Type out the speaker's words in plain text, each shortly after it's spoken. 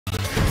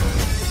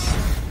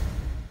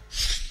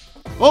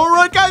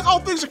Alright guys, all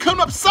things are coming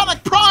up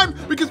Sonic Prime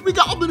because we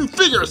got all the new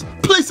figures,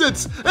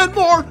 playsets, and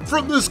more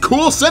from this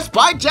cool Sets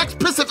by Jakks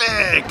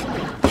Pacific.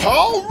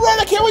 Alright,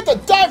 I can't wait to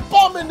dive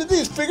bomb into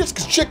these figures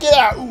because check it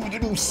out. Ooh, the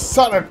new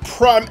Sonic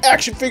Prime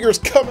action figures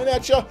coming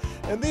at you.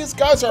 And these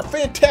guys are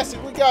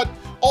fantastic. We got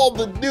all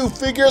the new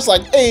figures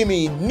like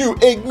Amy, new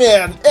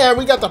Eggman, and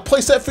we got the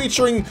playset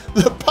featuring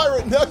the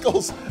Pirate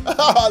Knuckles.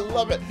 I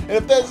love it. And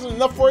if that isn't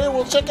enough for you,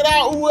 we'll check it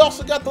out. Ooh, we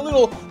also got the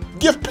little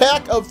gift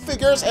pack of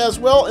figures as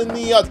well in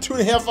the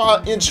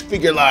 2.5-inch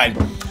figure line.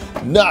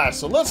 Nice.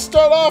 So let's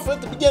start off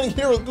at the beginning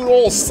here with good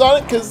old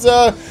Sonic because,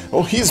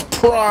 well, he's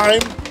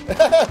primed,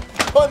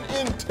 pun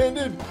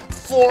intended,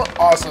 for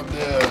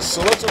awesomeness.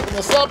 So let's open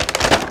this up.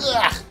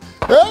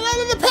 And out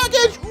of the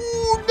package,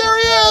 ooh, there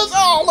he is.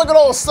 Oh, look at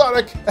old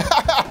Sonic.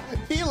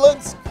 He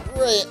looks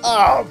great.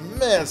 Oh,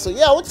 man. So,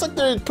 yeah, it looks like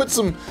they put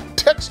some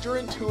texture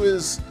into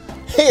his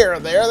hair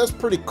there. That's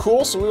pretty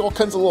cool. So we have all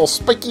kinds of little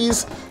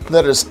spikies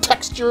that is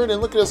textured,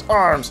 and look at his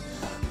arms.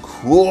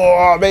 Cool.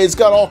 Oh, man, he's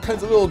got all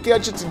kinds of little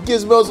gadgets and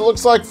gizmos, it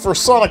looks like, for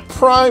Sonic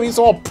Prime. He's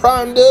all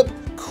primed up.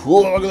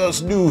 Cool. Look at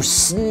those new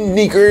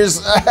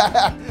sneakers.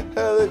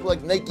 They look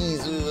like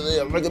Nikes.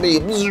 Look at me.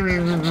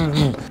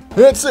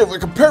 That's it. We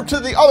compare to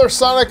the other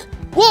Sonic.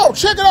 Whoa,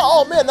 check it out.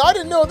 Oh, man, now I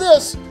didn't know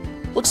this.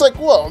 Looks like,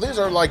 whoa, these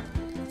are like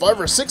 5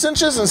 or 6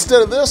 inches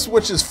instead of this,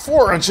 which is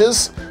 4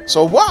 inches.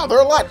 So, wow, they're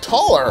a lot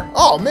taller.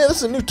 Oh, man, this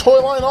is a new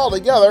toy line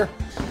altogether.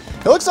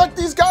 It looks like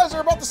these guys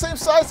are about the same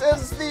size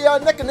as the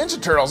NECA Ninja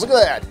Turtles. Look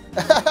at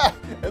that.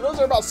 And those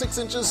are about 6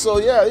 inches. So,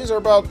 yeah, these are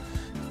about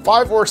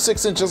 5 or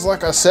 6 inches,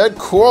 like I said.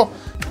 Cool.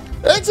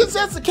 And since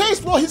that's the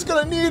case, well, he's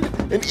going to need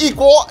an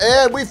equal,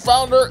 and we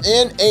found her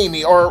in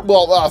Amy, or,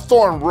 well,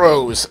 Thorn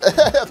Rose.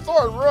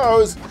 Thorn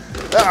Rose.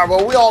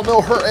 Well, we all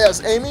know her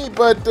as Amy,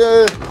 but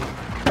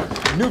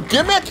new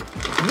gimmick,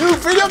 new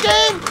video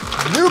game,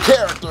 new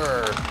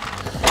character.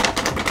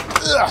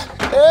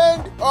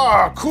 And,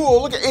 oh,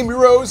 cool, look at Amy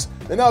Rose.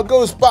 And now it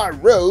goes by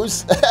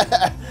Rose.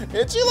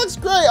 And she looks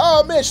great.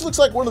 Oh, man, she looks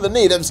like one of the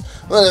natives.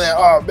 Look at that.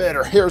 Oh, man,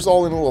 her hair's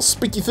all in a little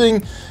spiky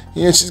thing.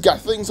 And she's got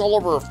things all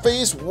over her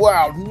face.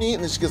 Wow, neat.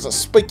 And then she gets the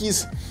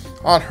spikies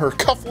on her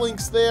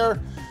cufflinks there.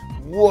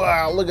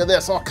 Wow, look at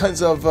this. All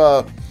kinds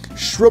of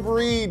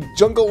shrubbery,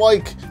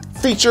 jungle-like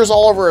features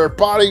all over her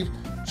body.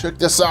 Check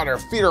this out. Her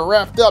feet are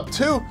wrapped up,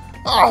 too.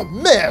 Oh,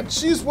 man,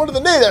 she's one of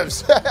the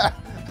natives.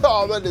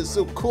 Oh, that is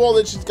so cool.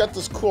 Then she's got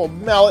this cool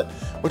mallet,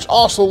 which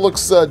also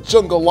looks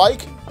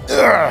jungle-like.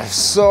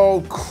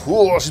 So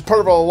cool. She's part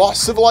of a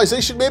lost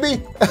civilization,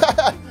 maybe?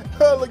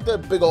 Look at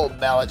that big old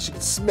mallet. She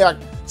can smack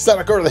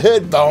Sonic over the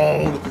head.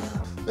 Boom.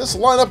 This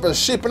lineup is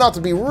shaping out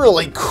to be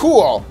really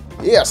cool.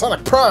 Yeah,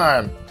 Sonic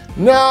Prime.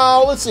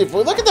 Now, let's see. If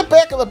we look at the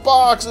back of the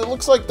box, it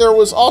looks like there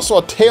was also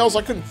a Tails.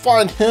 I couldn't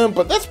find him,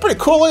 but that's pretty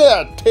cool. Look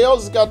at that.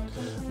 Tails has got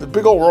the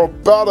big old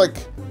robotic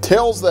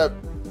tails that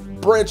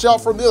branch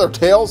out from the other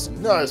Tails.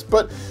 Nice.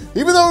 But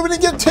even though we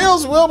didn't get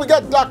Tails, well, we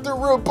got Dr.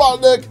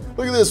 Robotnik.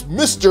 Look at this,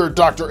 Mr.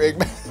 Dr.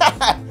 Eggman.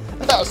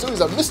 So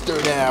he's a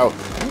Mr. now.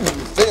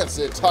 Ooh,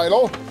 fancy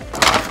title.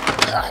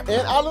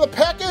 And out of the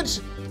package,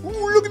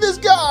 ooh, look at this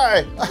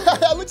guy.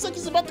 Looks like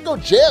he's about to go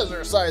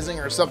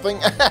jazzercising or something.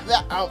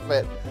 That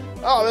outfit.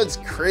 Oh, that's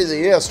crazy.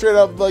 Yeah, straight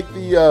up like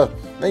the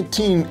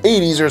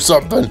 1980s or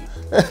something.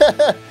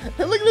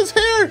 And look at his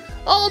hair.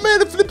 Oh,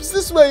 man, it flips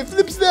this way, it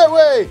flips that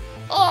way.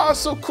 Oh,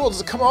 so cool.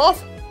 Does it come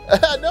off?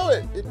 No,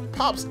 it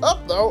pops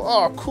up, though.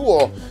 Oh,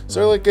 cool. Is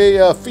there like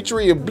a feature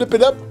where you blip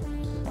it up?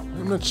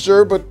 I'm not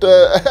sure, but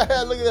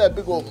look at that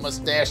big old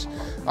mustache.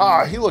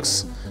 Ah, he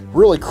looks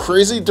really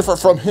crazy, different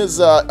from his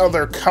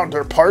other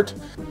counterpart.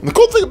 And the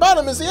cool thing about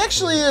him is he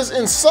actually is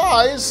in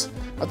size.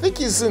 I think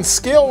he's in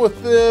scale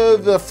with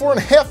the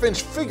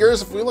 4.5-inch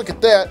figures, if we look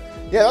at that.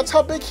 Yeah, that's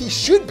how big he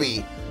should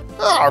be.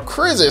 Oh,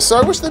 crazy. So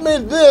I wish they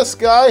made this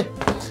guy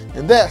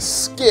in that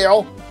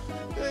scale.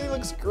 He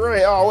looks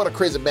great. Oh, what a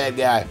crazy bad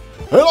guy.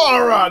 And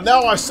alright,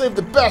 now I saved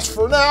the best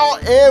for now,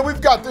 and we've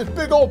got this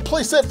big old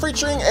playset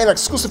featuring an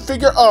exclusive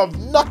figure of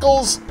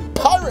Knuckles,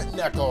 Pirate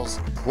Knuckles.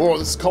 Oh,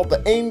 this is called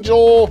the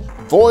Angel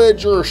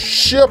Voyager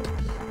ship.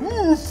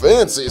 Ooh,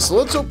 fancy. So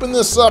let's open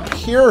this up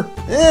here,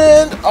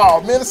 and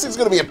oh man, this thing's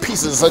gonna be in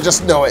pieces, I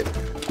just know it.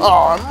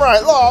 Oh, I'm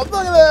right. Oh,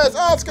 look at this.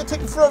 Oh, it's gonna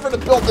take me forever to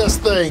build this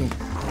thing.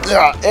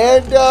 Yeah,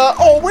 and,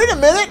 oh, wait a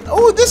minute.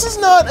 Oh, this is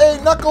not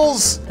a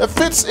Knuckles that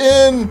fits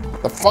in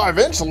the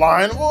 5-inch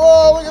line.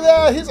 Whoa, look at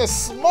that. He's a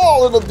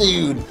small little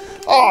dude.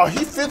 Oh,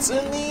 he fits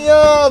in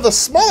the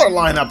smaller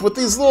lineup with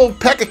these little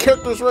pack of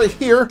characters right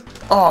here.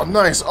 Oh,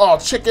 nice. Oh,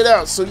 check it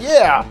out. So,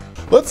 yeah,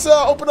 let's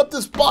open up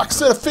this box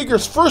set of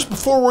figures first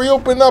before we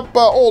open up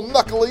old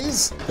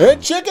Knucklies.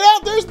 And check it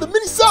out. There's the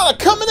Mini Sonic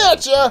coming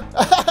at ya.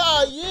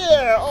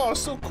 Yeah. Oh,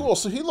 so cool.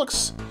 So he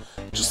looks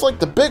just like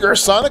the bigger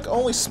Sonic,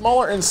 only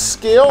smaller in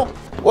scale.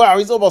 Wow,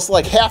 he's almost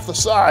like half the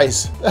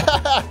size.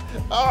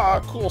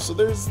 Ah, cool. So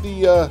there's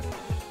the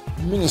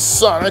Mini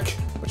Sonic,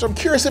 which I'm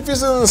curious if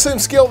he's in the same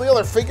scale of the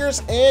other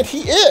figures, and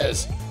he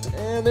is.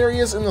 And there he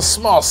is in the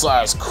small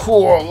size.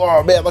 Cool.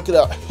 Oh, man, look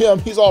at him.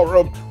 He's all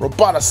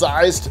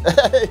roboticized,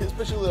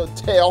 especially the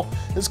tail.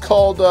 It's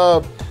called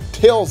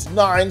Tails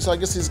 9, so I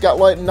guess he's got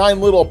like 9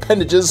 little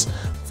appendages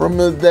from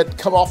that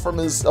come off from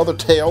his other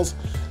tails.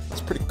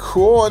 It's pretty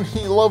cool, and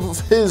he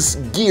loves his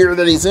gear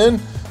that he's in.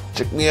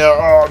 Check me out.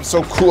 Oh, I'm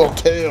so cool,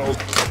 Tails.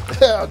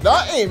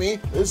 Not Amy,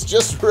 it's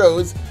just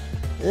Rose.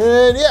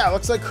 And yeah,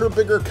 looks like her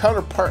bigger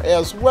counterpart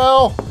as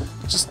well.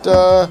 Just,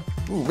 ooh,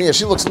 man,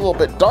 she looks a little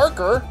bit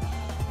darker.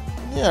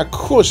 Yeah,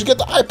 cool. She got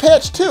the eye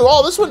patch too.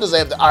 Oh, this one doesn't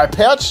have the eye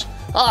patch.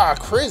 Ah,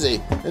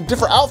 crazy. A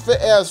different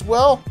outfit as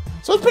well.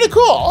 So it's pretty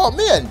cool. Oh,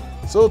 man.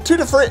 So 2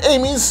 different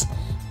Amy's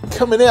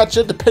coming at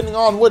you depending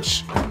on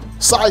which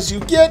size you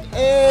get.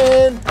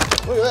 And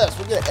look at this.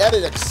 We get an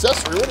added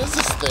accessory. What is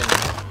this thing?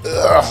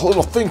 Ugh,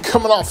 little thing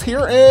coming off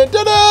here. And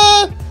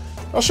ta-da!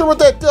 Not sure what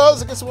that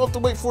does. I guess we'll have to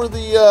wait for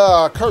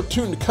the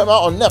cartoon to come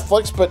out on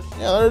Netflix, but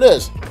yeah, there it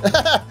is.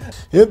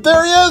 And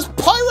there he is,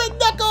 Pirate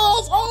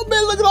Knuckles! Oh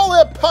man, look at all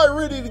that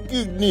pirated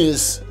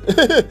goodness.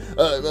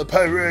 I'm a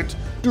pirate,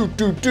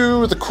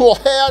 with a cool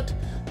hat.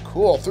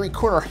 Cool,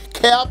 3-corner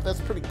cap,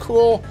 that's pretty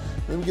cool.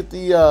 Then we get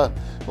the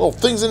little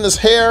things in his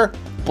hair.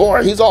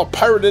 Boy, he's all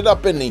pirated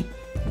up in the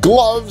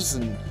gloves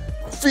and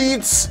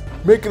feet,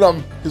 making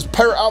him his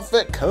pirate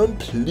outfit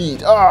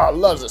complete. Ah,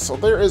 loves it. So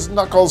there is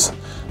Knuckles.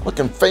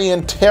 Looking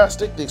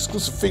fantastic, the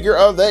exclusive figure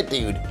of that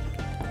dude.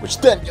 Which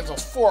then gives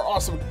us 4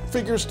 awesome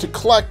figures to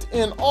collect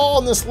in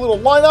all this little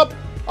lineup.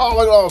 Oh,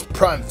 look at all those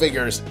Prime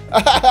figures.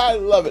 I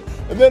love it.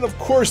 And then, of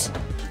course,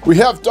 we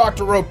have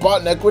Dr.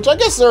 Robotnik, which I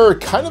guess they're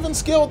kind of in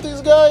scale with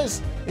these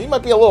guys. He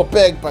might be a little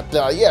big, but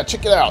yeah,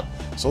 check it out.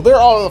 So there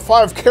are the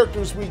 5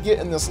 characters we get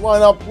in this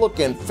lineup.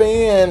 Looking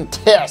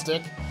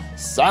fantastic.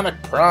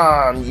 Sonic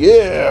Prime,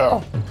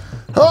 yeah.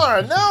 All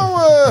right,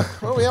 now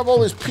well, we have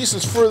all these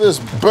pieces for this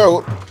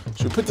boat.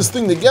 Should we put this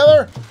thing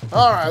together?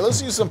 All right,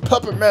 let's use some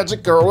puppet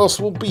magic or else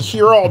we'll be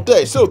here all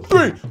day. So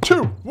 3,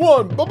 2,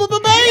 1,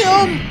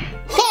 bam!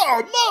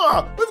 Oh,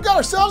 mama, we've got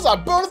ourselves a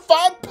bona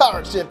fide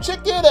pirate ship.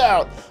 Check it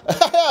out.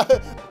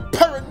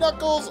 Pirate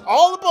Knuckles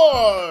all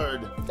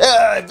aboard.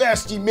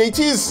 Avast ye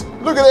mateys.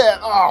 Look at that.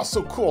 Oh,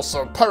 so cool.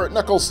 So Pirate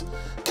Knuckles,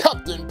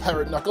 Captain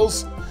Pirate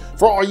Knuckles.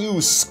 For all you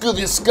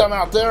scooby scum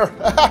out there.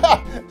 Look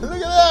at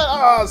that.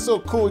 Ah, so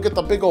cool. We get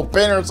the big old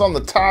banners on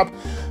the top.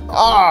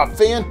 Ah,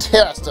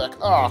 fantastic.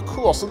 Ah,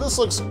 cool. So this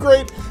looks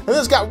great. And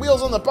this got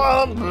wheels on the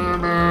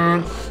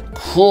bottom.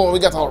 Cool. We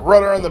got the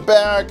rudder on the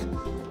back.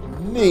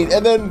 Neat.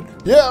 And then,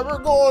 yeah, we're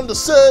going to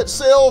set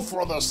sail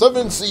for the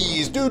 7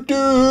 seas. Dude.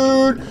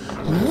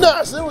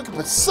 Nice. Then we can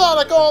put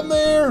Sonic on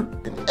there.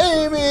 And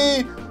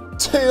Amy.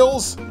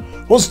 Tails.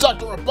 Once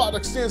Dr.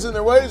 Robotnik stands in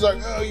their way, he's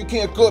like, oh, you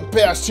can't go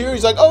past here.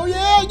 He's like, oh,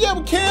 yeah,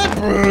 we can.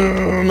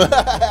 Boom.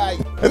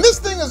 And this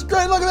thing is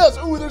great. Look at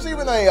this. Ooh, there's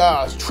even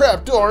a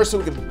trap door so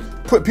we can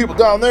put people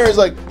down there. He's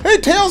like, hey,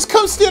 Tails,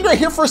 come stand right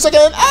here for a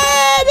second. And,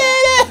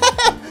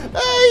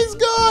 he's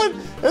gone.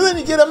 And then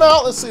you get him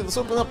out. Let's see. Let's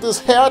open up this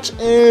hatch.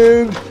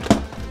 And,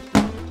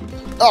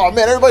 oh,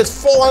 man,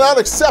 everybody's falling out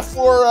except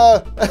for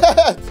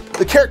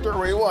the character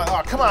we want.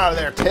 Oh, come out of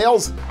there,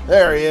 Tails.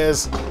 There he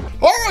is.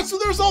 Alright, so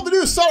there's all the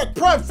new Sonic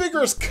Prime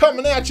figures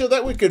coming at you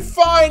that we could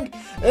find.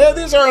 And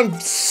these are on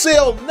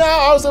sale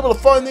now. I was able to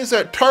find these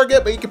at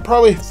Target, but you could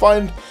probably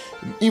find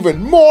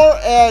even more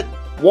at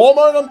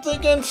Walmart, I'm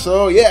thinking.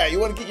 So yeah, you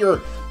want to get your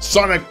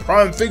Sonic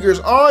Prime figures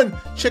on,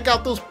 check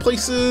out those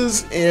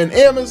places and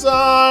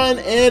Amazon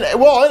and,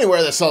 well,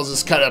 anywhere that sells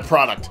this kind of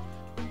product.